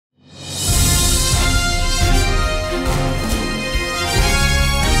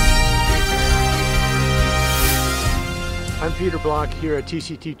Peter Block here at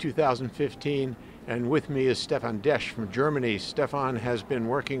TCT 2015, and with me is Steffen Desch from Germany. Steffen has been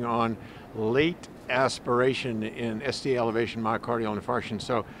working on late aspiration in ST elevation myocardial infarction.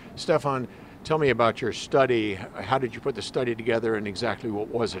 So Steffen, tell me about your study. How did you put the study together, and exactly what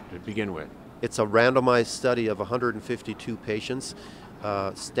was it to begin with? It's a randomized study of 152 patients,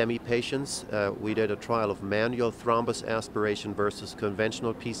 STEMI patients. We did a trial of manual thrombus aspiration versus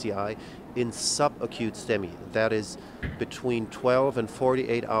conventional PCI in subacute STEMI. That is between 12 and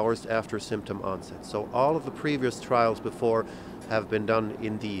 48 hours after symptom onset. So all of the previous trials before have been done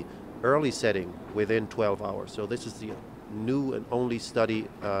in the early setting within 12 hours. So this is the new and only study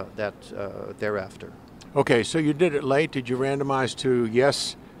thereafter. Okay, so you did it late. Did you randomize to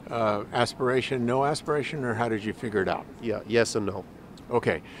yes aspiration, no aspiration, or how did you figure it out? Yeah, yes and no.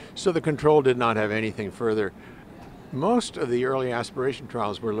 Okay, so the control did not have anything further. Most of the early aspiration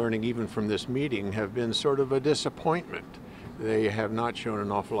trials we're learning even from this meeting have been sort of a disappointment. They have not shown an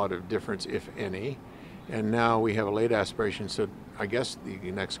awful lot of difference, if any, and now we have a late aspiration. So I guess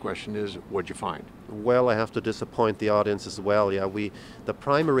the next question is, what'd you find? Well, I have to disappoint the audience as well. Yeah, the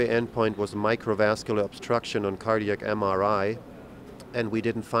primary endpoint was microvascular obstruction on cardiac MRI, and we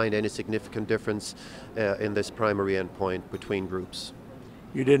didn't find any significant difference in this primary endpoint between groups.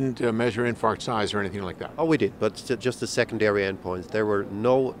 You didn't measure infarct size or anything like that? Oh, we did, but just the secondary endpoints. There were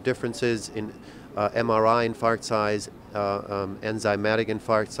no differences in MRI infarct size, enzymatic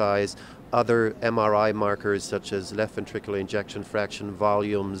infarct size, other MRI markers such as left ventricular ejection fraction,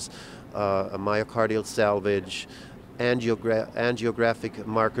 volumes, myocardial salvage, angiographic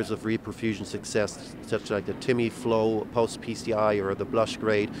markers of reperfusion success, such like the TIMI flow post-PCI or the blush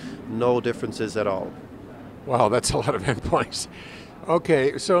grade. No differences at all. Wow, that's a lot of endpoints.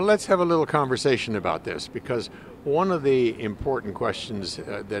 Okay, so let's have a little conversation about this, because one of the important questions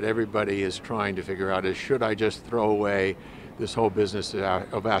that everybody is trying to figure out is, should I just throw away this whole business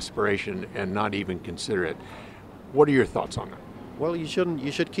of aspiration and not even consider it? What are your thoughts on that? Well, you shouldn't.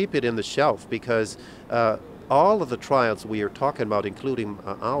 You should keep it in the shelf, because all of the trials we are talking about, including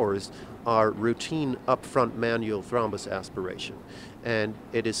ours, are routine upfront manual thrombus aspiration. And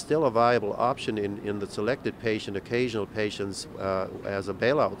it is still a viable option in the selected patient, occasional patients, as a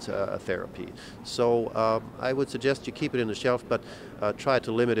bailout therapy. So I would suggest you keep it in the shelf, but try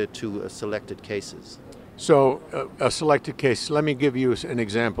to limit it to selected cases. So a selected case, let me give you an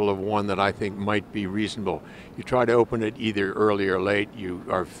example of one that I think might be reasonable. You try to open it either early or late. You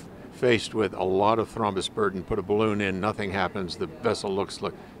are faced with a lot of thrombus burden, put a balloon in, nothing happens, the vessel looks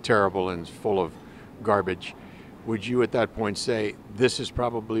terrible and full of garbage. Would you at that point say this is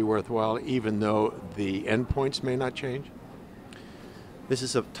probably worthwhile, even though the endpoints may not change? This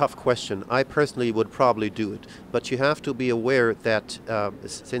is a tough question. I personally would probably do it, but you have to be aware that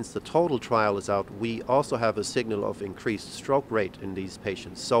since the total trial is out, we also have a signal of increased stroke rate in these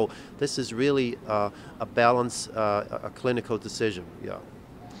patients. So this is really a balance, a clinical decision. Yeah.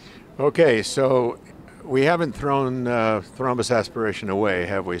 Okay, so we haven't thrown thrombus aspiration away,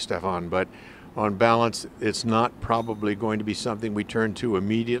 have we, Steffen? But on balance, it's not probably going to be something we turn to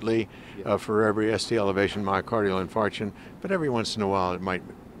immediately for every ST elevation myocardial infarction, but every once in a while it might,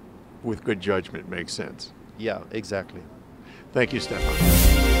 with good judgment, make sense. Yeah, exactly. Thank you,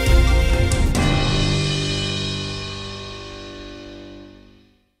 Steffen.